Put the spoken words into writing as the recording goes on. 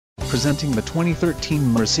presenting the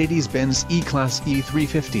 2013 Mercedes-Benz E-Class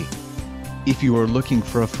E350. If you are looking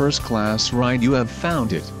for a first-class ride, you have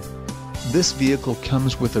found it. This vehicle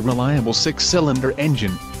comes with a reliable 6-cylinder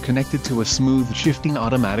engine, connected to a smooth shifting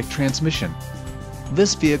automatic transmission.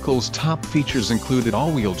 This vehicle's top features included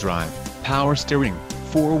all-wheel drive, power steering,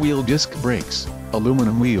 4-wheel disc brakes,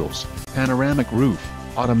 aluminum wheels, panoramic roof,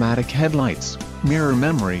 automatic headlights, mirror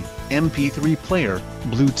memory, MP3 player,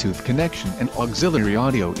 Bluetooth connection and auxiliary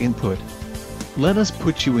audio input. Let us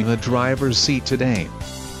put you in the driver's seat today.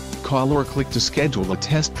 Call or click to schedule a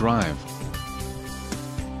test drive.